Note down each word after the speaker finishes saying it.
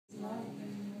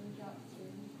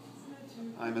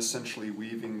I'm essentially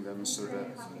weaving them so that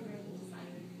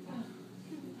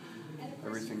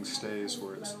everything stays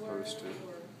where it's supposed to.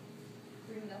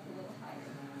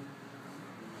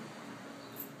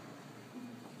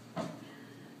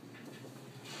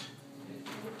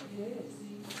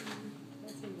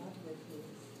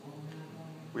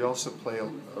 We also play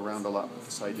around a lot with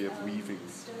this idea of weaving.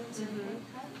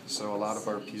 So a lot of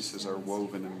our pieces are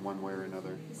woven in one way or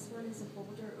another.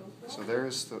 So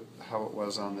there's how it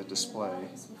was on the display.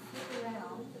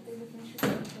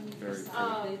 Very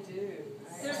pretty.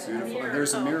 There's beautiful. And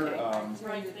there's a mirror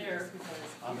right there.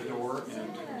 on the door,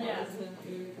 and Yeah.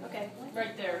 Okay.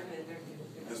 Right there.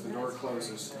 as the door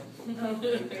closes, the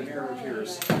mirror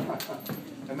appears.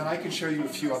 And then I can show you a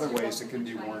few other ways it can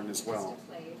be worn as well.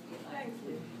 Thank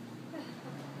you.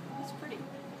 It's pretty.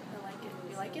 I like it.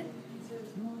 You like it?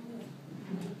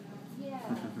 Yeah.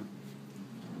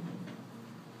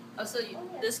 Oh, so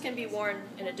this can be worn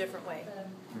in a different way.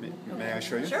 May I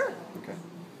show you? Sure. Okay.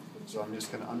 So I'm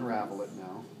just going to unravel it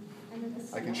now.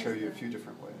 I can show you a few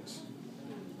different ways.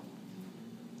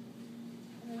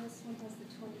 And then this one has the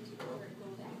 22 karat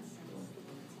gold accents.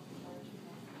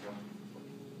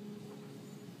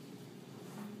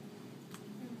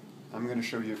 I'm going to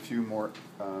show you a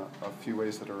few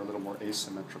ways that are a little more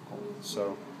asymmetrical.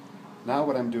 So now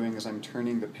what I'm doing is I'm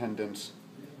turning the pendant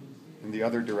in the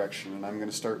other direction, and I'm going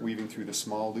to start weaving through the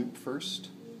small loop first.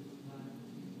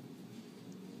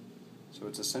 So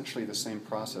it's essentially the same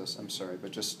process,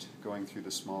 but just going through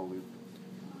the small loop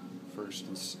first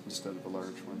instead of the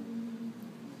large one.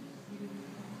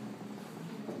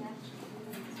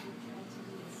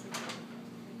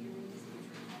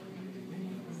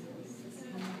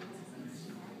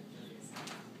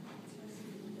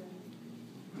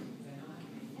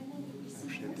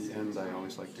 Actually, at the end, I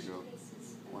always like to go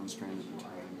one strand at a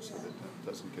time so that it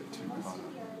doesn't get too caught up.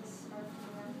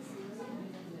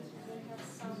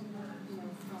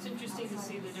 It's interesting to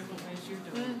see the different ways you're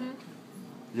doing it.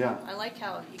 Yeah. I like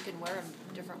how you can wear them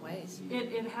different ways.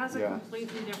 It has a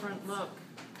completely different look.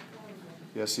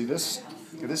 Yeah, see, this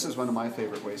is one of my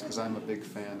favorite ways because I'm a big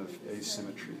fan of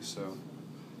asymmetry. So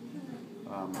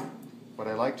what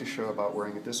I like to show about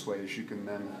wearing it this way is you can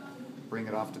then bring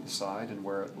it off to the side and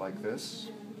wear it like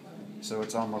this. So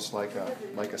it's almost like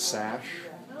a sash.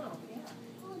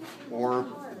 Or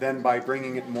then by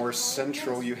bringing it more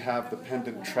central, you have the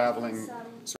pendant traveling